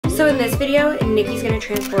So in this video, Niki's gonna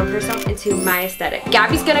transform herself into my aesthetic.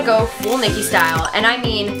 Gabi's gonna go full Niki style, and I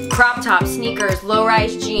mean crop top, sneakers,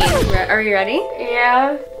 low-rise jeans. Are you ready?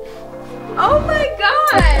 Yeah. Oh my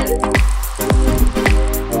god!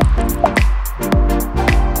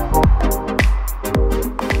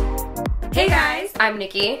 Hey guys, I'm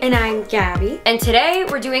Niki. And I'm Gabi. And today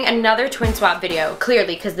we're doing another twin swap video,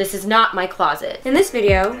 clearly, because this is not my closet. In this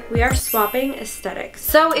video, we are swapping aesthetics.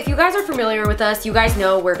 So if you guys are familiar with us, you guys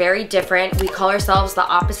know we're very different. We call ourselves the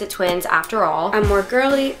opposite twins after all. I'm more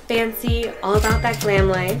girly, fancy, all about that glam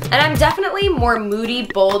life. And I'm definitely more moody,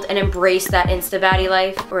 bold, and embrace that insta-baddie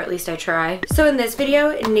life, or at least I try. So in this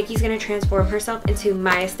video, Niki's gonna transform herself into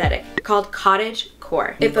my aesthetic, called cottage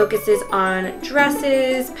core. It focuses on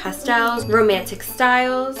dresses, pastels, romantic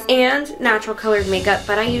styles, and natural colored makeup,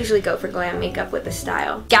 but I usually go for glam makeup with this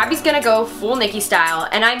style. Gabi's gonna go full Niki style,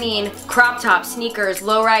 and I mean crop top, sneakers,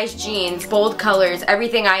 low-rise jeans, bold colors,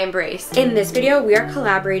 everything I embrace. In this video, we are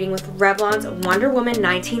collaborating with Revlon's Wonder Woman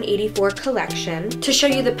 1984 collection to show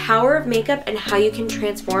you the power of makeup and how you can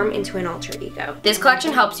transform into an alter ego. This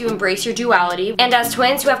collection helps you embrace your duality, and as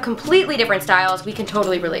twins who have completely different styles, we can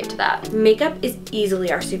totally relate to that. Makeup is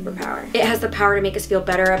easily our superpower. It has the power to make us feel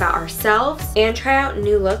better about ourselves and try out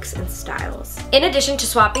new looks and styles. In addition to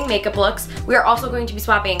swapping makeup looks, we are also going to be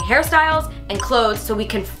swapping hairstyles and clothes so we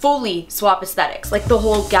can fully swap aesthetics, like the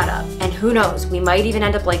whole getup. And who knows, we might even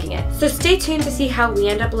end up liking it. So stay tuned to see how we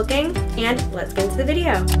end up looking, and let's get into the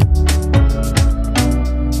video.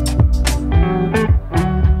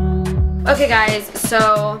 Okay guys,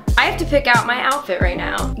 so I have to pick out my outfit right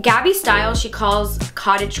now. Gabi's style she calls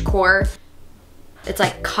cottage core. It's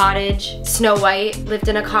like cottage, Snow White lived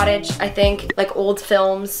in a cottage, I think, like old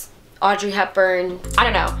films, Audrey Hepburn, I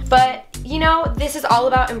don't know. But you know, this is all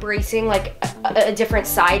about embracing like a different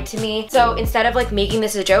side to me. So instead of like making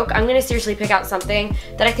this a joke, I'm gonna seriously pick out something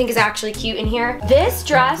that I think is actually cute in here. This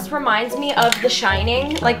dress reminds me of The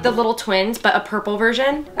Shining, like the little twins, but a purple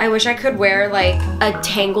version. I wish I could wear like a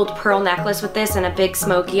tangled pearl necklace with this and a big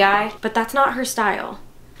smoky eye, but that's not her style.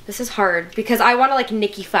 This is hard because I want to like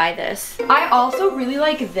Nikify this. I also really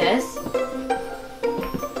like this.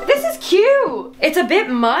 This is cute. It's a bit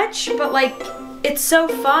much, but like it's so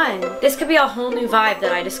fun. This could be a whole new vibe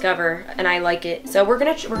that I discover, and I like it. So we're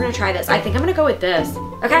gonna try this. I think I'm gonna go with this.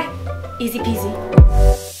 Okay, easy peasy.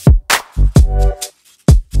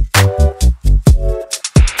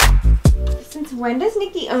 Since when does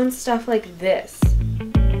Niki own stuff like this?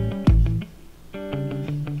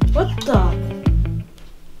 What the?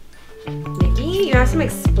 Niki, you have some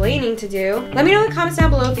explaining to do. Let me know in the comments down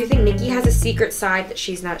below if you think Niki has a secret side that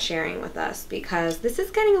she's not sharing with us, because this is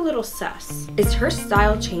getting a little sus. Is her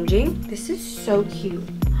style changing? This is so cute.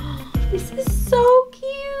 This is so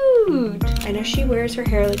cute. I know she wears her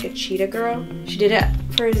hair like a cheetah girl. She did it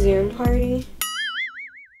for a Zoom party.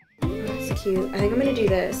 That's cute. I think I'm gonna do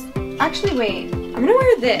this. Actually, wait. I'm gonna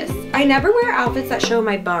wear this. I never wear outfits that show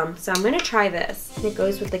my bum, so I'm gonna try this. And it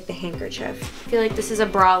goes with like the handkerchief. I feel like this is a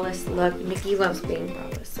braless look. Niki loves being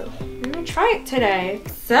braless, so I'm gonna try it today.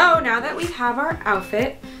 So now that we have our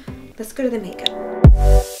outfit, let's go to the makeup.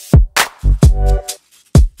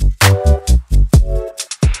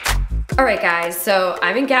 Alright guys, so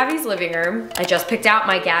I'm in Gabi's living room. I just picked out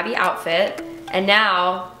my Gabi outfit, and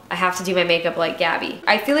now I have to do my makeup like Gabi.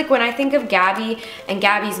 I feel like when I think of Gabi and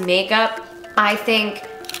Gabi's makeup, I think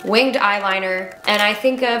winged eyeliner, and I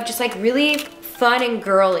think of just like really fun and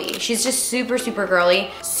girly. She's just super, super girly.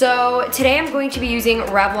 So today I'm going to be using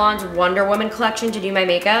Revlon's Wonder Woman collection to do my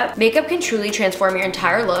makeup. Makeup can truly transform your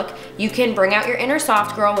entire look. You can bring out your inner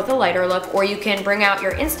soft girl with a lighter look, or you can bring out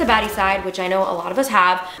your insta-baddie side, which I know a lot of us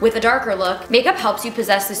have, with a darker look. Makeup helps you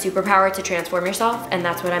possess the superpower to transform yourself, and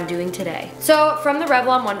that's what I'm doing today. So from the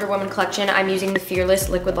Revlon Wonder Woman collection, I'm using the Fearless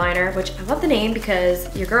liquid liner, which I love the name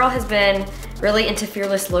because your girl has been really into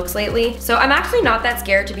fearless looks lately. So I'm actually not that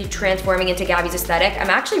scared to be transforming into Gabi's aesthetic.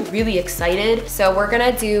 I'm actually really excited. So we're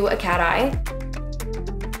gonna do a cat eye.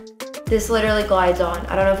 This literally glides on.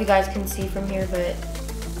 I don't know if you guys can see from here, but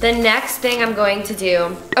the next thing I'm going to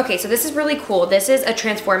do, okay, so this is really cool. This is a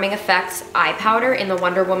Transforming Effects eye powder in the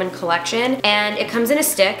Wonder Woman collection, and it comes in a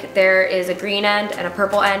stick. There is a green end and a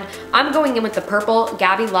purple end. I'm going in with the purple.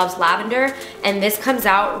 Gabi loves lavender, and this comes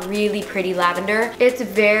out really pretty lavender. It's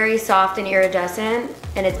very soft and iridescent,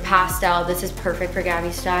 and it's pastel. This is perfect for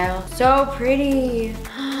Gabi's style. So pretty.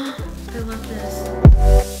 I love this.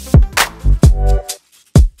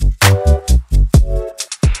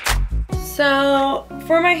 So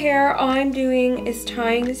For my hair, all I'm doing is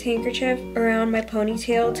tying this handkerchief around my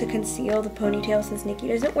ponytail to conceal the ponytail since Niki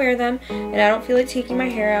doesn't wear them. And I don't feel like taking my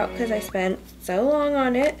hair out because I spent so long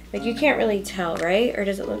on it. Like, you can't really tell, right? Or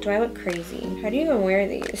does it look, do I look crazy? How do you even wear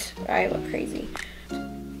these? I look crazy.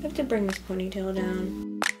 I have to bring this ponytail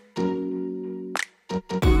down.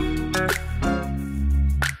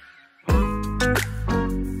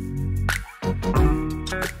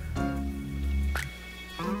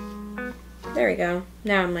 There we go.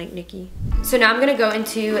 Now I'm like Niki. So now I'm gonna go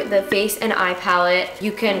into the face and eye palette.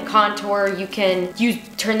 You can contour, you can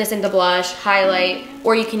turn this into blush, highlight,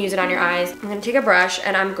 or you can use it on your eyes. I'm gonna take a brush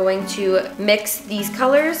and I'm going to mix these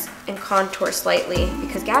colors and contour slightly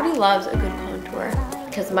because Gabi loves a good contour.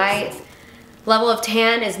 Because my level of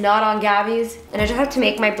tan is not on Gabi's, and I just have to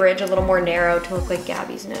make my bridge a little more narrow to look like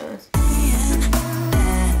Gabi's nose.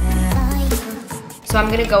 So I'm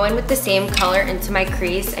gonna go in with the same color into my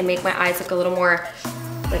crease and make my eyes look a little more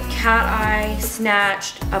like cat eye,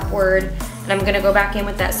 snatched, upward. And I'm gonna go back in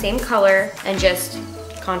with that same color and just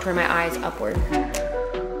contour my eyes upward.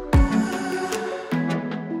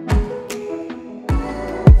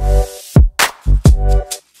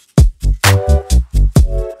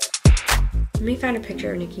 Let me find a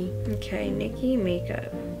picture of Niki. Okay, Niki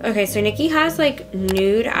makeup. Okay, so Niki has like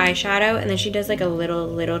nude eyeshadow and then she does like a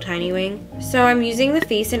little tiny wing. So I'm using the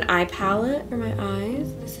face and eye palette for my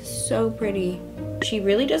eyes. This is so pretty. She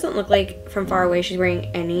really doesn't look like from far away she's wearing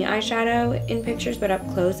any eyeshadow in pictures, but up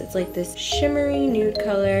close it's like this shimmery nude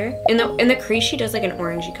color. In the crease she does like an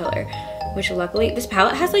orangey color, which luckily this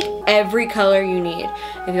palette has like every color you need.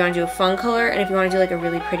 If you want to do a fun color and if you want to do like a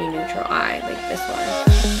really pretty neutral eye like this one.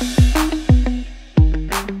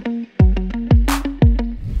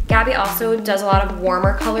 Gabi also does a lot of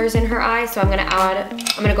warmer colors in her eyes, so I'm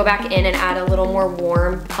gonna go back in and add a little more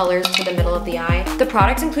warm colors to the middle of the eye. The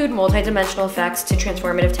products include multi-dimensional effects to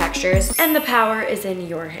transformative textures, and the power is in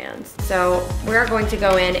your hands. So we're going to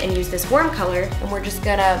go in and use this warm color, and we're just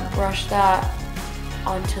gonna brush that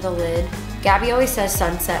onto the lid. Gabi always says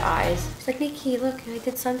sunset eyes. She's like, Niki, look, I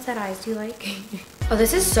did sunset eyes, do you like? Oh,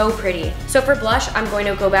 this is so pretty. So for blush, I'm going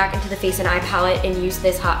to go back into the face and eye palette and use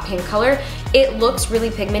this hot pink color. It looks really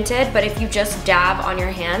pigmented, but if you just dab on your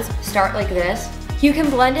hands, start like this, you can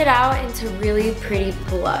blend it out into really pretty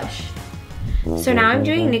blush. So now I'm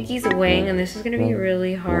doing Niki's wing, and this is gonna be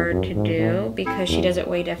really hard to do because she does it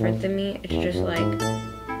way different than me. It's just like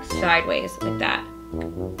sideways, like that.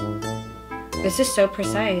 This is so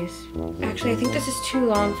precise. Actually, I think this is too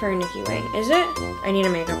long for a Niki wing. Is it? I need a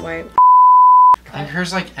makeup wipe. I think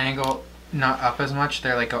hers like angle not up as much.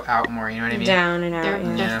 They're like go out more. You know what I mean? Down and out.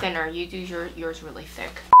 They're thinner. You do yours really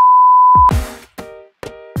thick.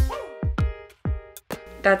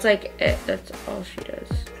 That's like it. That's all she does.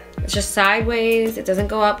 It's just sideways. It doesn't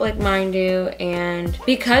go up like mine do. And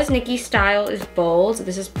because Niki's style is bold,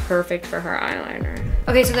 this is perfect for her eyeliner.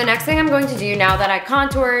 Okay, so the next thing I'm going to do now that I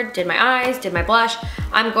contoured, did my eyes, did my blush,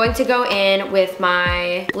 I'm going to go in with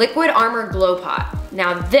my Liquid Armor Glow Pot.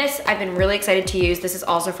 Now this, I've been really excited to use. This is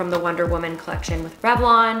also from the Wonder Woman collection with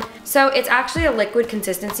Revlon. So it's actually a liquid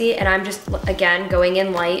consistency, and I'm just, again, going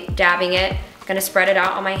in light, dabbing it, gonna spread it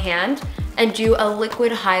out on my hand, and do a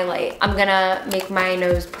liquid highlight. I'm gonna make my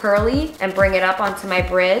nose pearly and bring it up onto my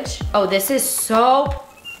bridge. Oh, this is so...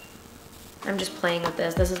 I'm just playing with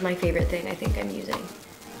this. This is my favorite thing I think I'm using.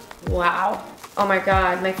 Wow. Oh my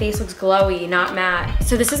God, my face looks glowy, not matte.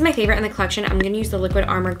 So this is my favorite in the collection. I'm gonna use the Liquid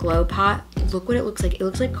Armor Glow Pot. Look what it looks like. It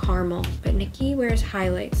looks like caramel, but Niki wears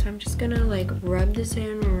highlight. So I'm just gonna like rub this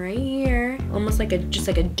in right here. Almost like just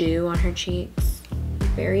like a dew on her cheeks.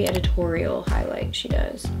 Very editorial highlight she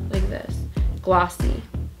does, like this, glossy.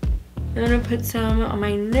 I'm gonna put some on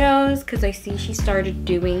my nose because I see she started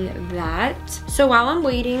doing that. So while I'm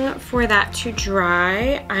waiting for that to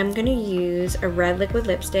dry, I'm gonna use a red liquid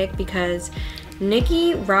lipstick because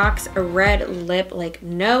Niki rocks a red lip like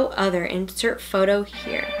no other. Insert photo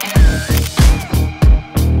here.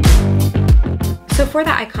 So for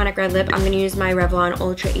the iconic red lip, I'm gonna use my Revlon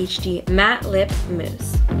Ultra HD Matte Lip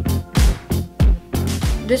Mousse.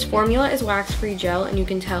 This formula is wax-free gel, and you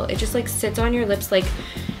can tell it just like sits on your lips like,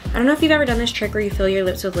 I don't know if you've ever done this trick where you fill your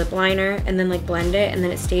lips with lip liner and then like blend it and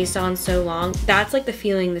then it stays on so long. That's like the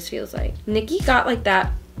feeling this feels like. Niki got like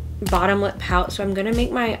that bottom lip pout, so I'm gonna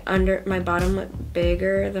make my bottom lip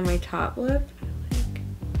bigger than my top lip.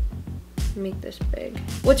 Make this big.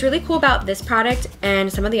 What's really cool about this product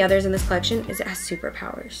and some of the others in this collection is it has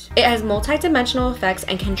superpowers. It has multi-dimensional effects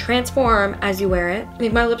and can transform as you wear it.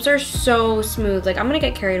 Like my lips are so smooth. Like I'm gonna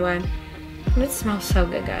get carried away. It smells so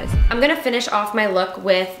good, guys. I'm gonna finish off my look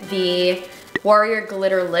with the Warrior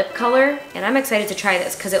Glitter Lip Color, and I'm excited to try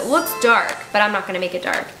this because it looks dark, but I'm not gonna make it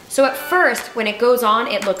dark. So at first, when it goes on,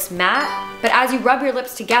 it looks matte, but as you rub your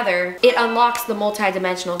lips together, it unlocks the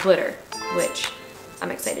multi-dimensional glitter, which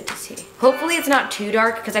I'm excited to see. Hopefully it's not too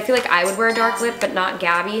dark, because I feel like I would wear a dark lip, but not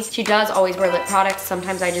Gabi. She does always wear lip products.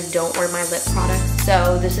 Sometimes I just don't wear my lip products.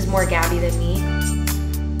 So this is more Gabi than me.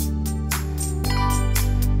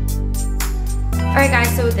 All right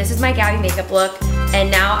guys, so this is my Gabi makeup look,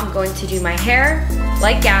 and now I'm going to do my hair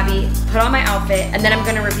like Gabi, put on my outfit, and then I'm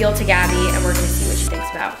gonna reveal to Gabi, and we're gonna see what she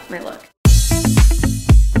thinks about my look.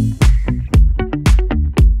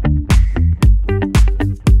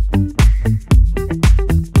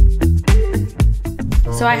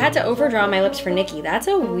 So I had to overdraw my lips for Niki. That's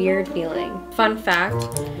a weird feeling. Fun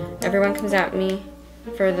fact, everyone comes at me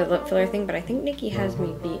for the lip filler thing, but I think Niki has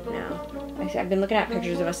me beat now. I've been looking at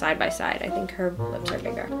pictures of us side by side. I think her lips are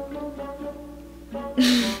bigger.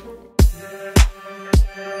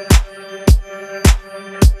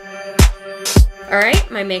 All right,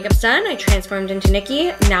 my makeup's done. I transformed into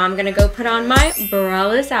Niki. Now I'm gonna go put on my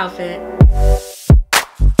braless outfit.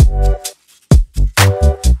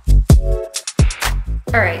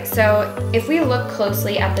 All right, so if we look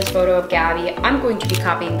closely at this photo of Gabi, I'm going to be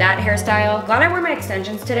copying that hairstyle. Glad I wore my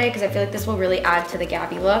extensions today because I feel like this will really add to the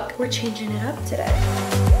Gabi look. We're changing it up today.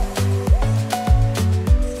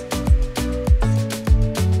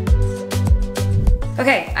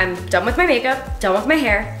 Okay, I'm done with my makeup, done with my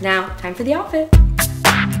hair. Now, time for the outfit.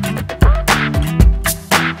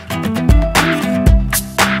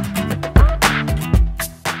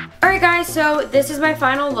 Guys, so this is my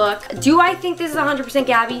final look. Do I think this is 100%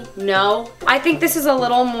 Gabi? No. I think this is a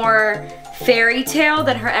little more fairy tale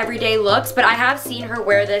than her everyday looks, but I have seen her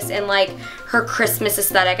wear this in like her Christmas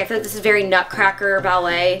aesthetic. I feel like this is very Nutcracker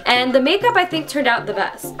ballet. And the makeup I think turned out the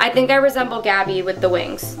best. I think I resemble Gabi with the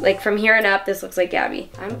wings. Like from here on up, this looks like Gabi.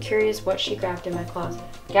 I'm curious what she grabbed in my closet.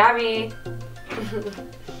 Gabi.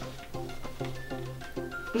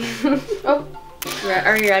 Oh,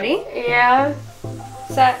 are you ready? Yeah.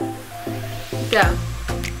 Set. Go.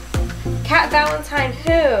 Cat Valentine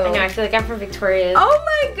who? I know, I feel like I'm from Victoria's. Oh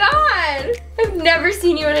my god! I've never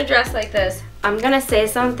seen you in a dress like this. I'm gonna say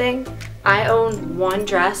something. I own one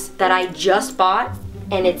dress that I just bought,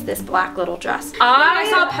 and it's this black little dress. I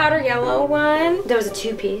saw a powder yellow one. There was a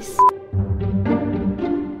two-piece.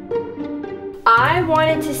 I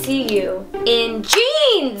wanted to see you in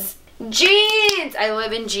jeans! Jeans! I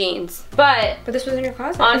live in jeans. But this was in your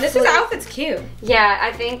closet. Honestly, this outfit's cute. Yeah,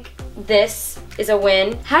 I think this is a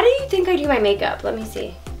win. How do you think I do my makeup? Let me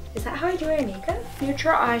see. Is that how I do my makeup?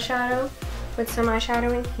 Neutral eyeshadow with some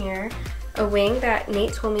eyeshadow in here. A wing that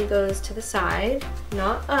Nate told me goes to the side,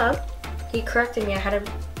 not up. He corrected me. I had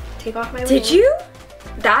to take off my wing. Did you?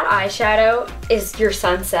 That eyeshadow is your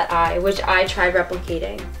sunset eye, which I tried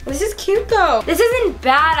replicating. This is cute though. This isn't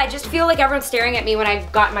bad. I just feel like everyone's staring at me when I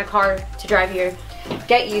got in my car to drive here.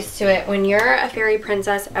 Get used to it. When you're a fairy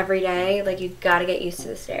princess every day, like you gotta get used to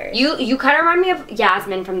the stares. You kind of remind me of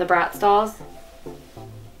Yasmin from the Bratz dolls.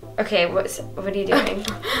 Okay, what are you doing?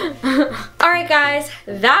 Alright guys,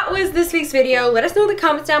 that was this week's video. Let us know in the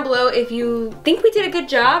comments down below if you think we did a good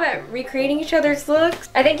job at recreating each other's looks.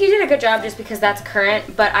 I think you did a good job just because that's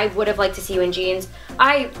current, but I would have liked to see you in jeans.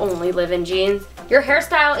 I only live in jeans. Your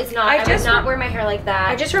hairstyle is not, I would not wear my hair like that.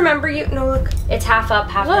 I just remember you, no look. It's half up,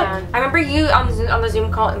 half down. I remember you on the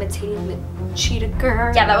Zoom call imitating the cheetah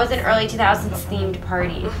girl. Yeah, that was an early 2000s themed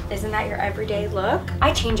party. Isn't that your everyday look?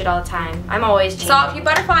 I change it all the time. I'm always changing. Saw a few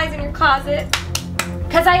butterflies in your closet.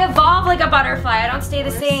 Because I evolve like a butterfly. I don't stay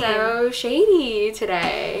the same. So shady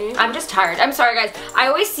today. I'm just tired. I'm sorry, guys. I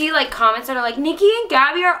always see like comments that are like, Niki and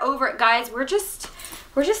Gabi are over it. Guys, we're just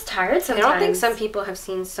tired sometimes. I don't think some people have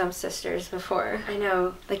seen some sisters before. I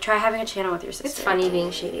know. Like, try having a channel with your sisters. It's funny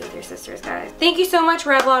being shady with your sisters, guys. Thank you so much,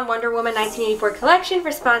 Revlon Wonder Woman 1984 collection, for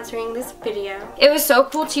sponsoring this video. It was so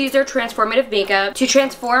cool to use their transformative makeup to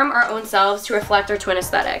transform our own selves to reflect our twin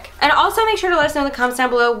aesthetic. And also make sure to let us know in the comments down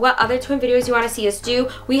below what other twin videos you want to see us do.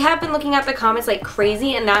 We have been looking at the comments like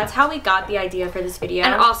crazy, and that's how we got the idea for this video.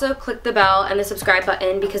 And also click the bell and the subscribe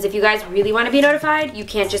button, because if you guys really want to be notified, you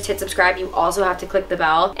can't just hit subscribe. You also have to click the bell.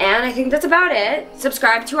 And I think that's about it.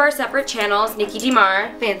 Subscribe to our separate channels, Niki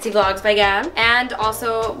DEMAR, Fancy Vlogs by Gab, and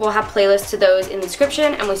also we'll have playlists to those in the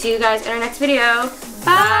description, and we'll see you guys in our next video.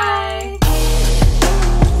 Bye!